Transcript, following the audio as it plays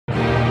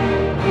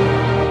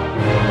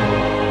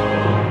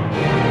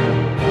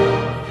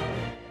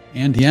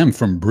Andy M.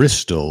 from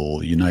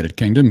Bristol, United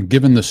Kingdom.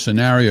 Given the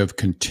scenario of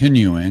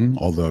continuing,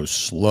 although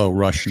slow,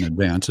 Russian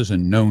advances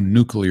and no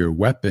nuclear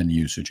weapon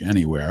usage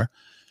anywhere,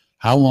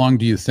 how long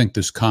do you think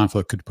this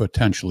conflict could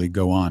potentially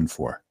go on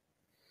for?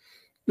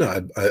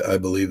 No, I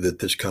believe that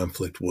this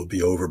conflict will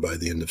be over by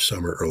the end of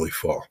summer, early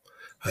fall.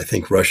 I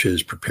think Russia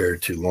is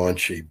prepared to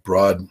launch a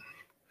broad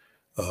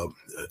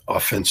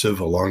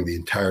offensive along the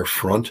entire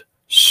front,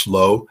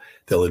 slow.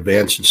 They'll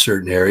advance in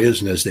certain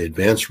areas, and as they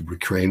advance,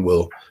 Ukraine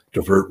will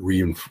divert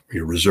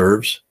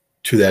reserves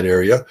to that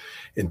area.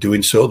 In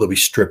doing so, they'll be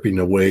stripping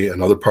away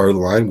another part of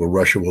the line where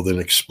Russia will then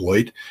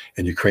exploit,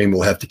 and Ukraine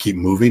will have to keep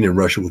moving, and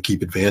Russia will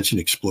keep advancing,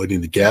 exploiting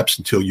the gaps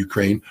until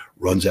Ukraine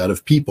runs out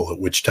of people, at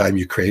which time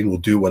Ukraine will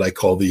do what I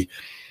call the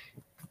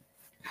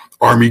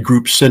Army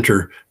Group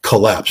Center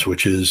collapse,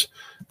 which is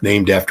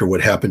named after what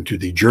happened to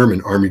the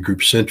German Army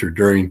Group Center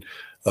during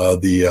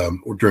World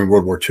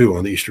War II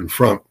on the Eastern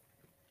Front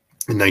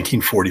in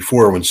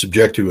 1944, when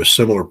subject to a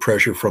similar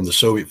pressure from the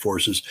Soviet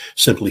forces,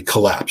 simply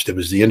collapsed. It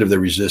was the end of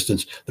their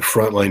resistance. The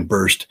front line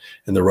burst,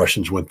 and the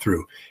Russians went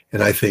through.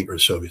 And I think, or the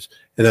Soviets,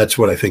 and that's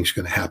what I think is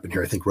going to happen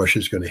here. I think Russia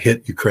is going to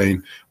hit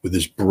Ukraine with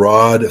this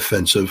broad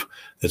offensive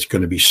that's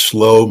going to be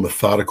slow,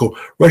 methodical.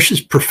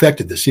 Russia's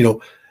perfected this. You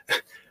know,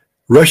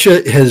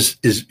 Russia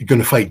is going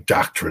to fight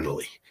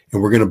doctrinally.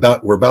 And we're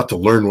about to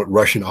learn what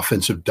Russian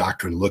offensive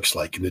doctrine looks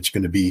like. And it's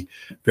going to be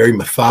very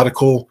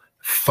methodical,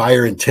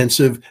 fire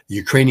intensive. The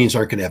Ukrainians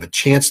aren't going to have a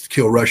chance to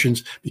kill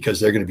Russians because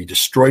they're going to be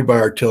destroyed by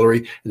artillery,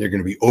 and they're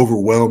going to be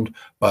overwhelmed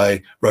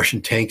by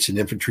Russian tanks and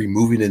infantry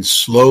moving in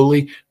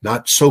slowly,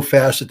 not so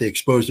fast that they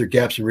expose their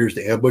gaps and rears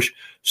to ambush,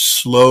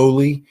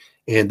 slowly.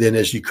 And then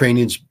as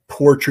Ukrainians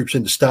pour troops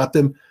in to stop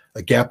them,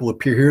 a gap will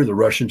appear here. The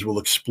Russians will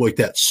exploit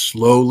that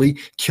slowly,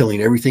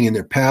 killing everything in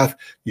their path.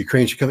 The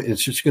Ukrainians are coming, and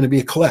it's just going to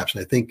be a collapse.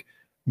 And I think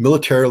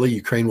militarily,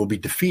 Ukraine will be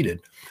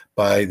defeated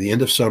by the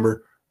end of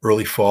summer,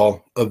 early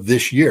fall of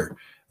this year.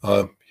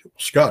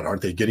 Scott,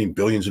 aren't they getting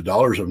billions of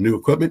dollars of new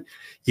equipment?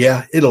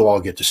 Yeah, it'll all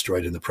get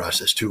destroyed in the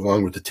process too,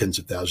 along with the tens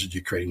of thousands of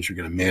Ukrainians who are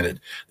going to man it.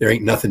 There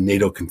ain't nothing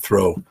NATO can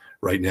throw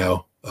right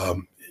now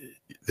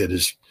that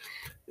is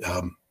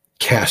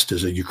cast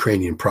as a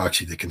Ukrainian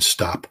proxy that can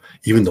stop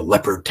even the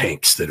Leopard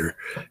tanks that are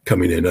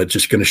coming in. It's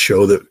just going to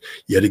show that,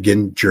 yet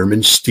again,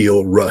 German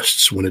steel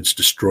rusts when it's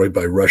destroyed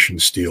by Russian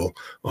steel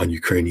on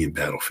Ukrainian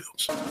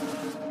battlefields. Go,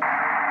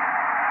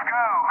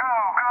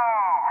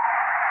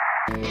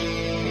 go, go!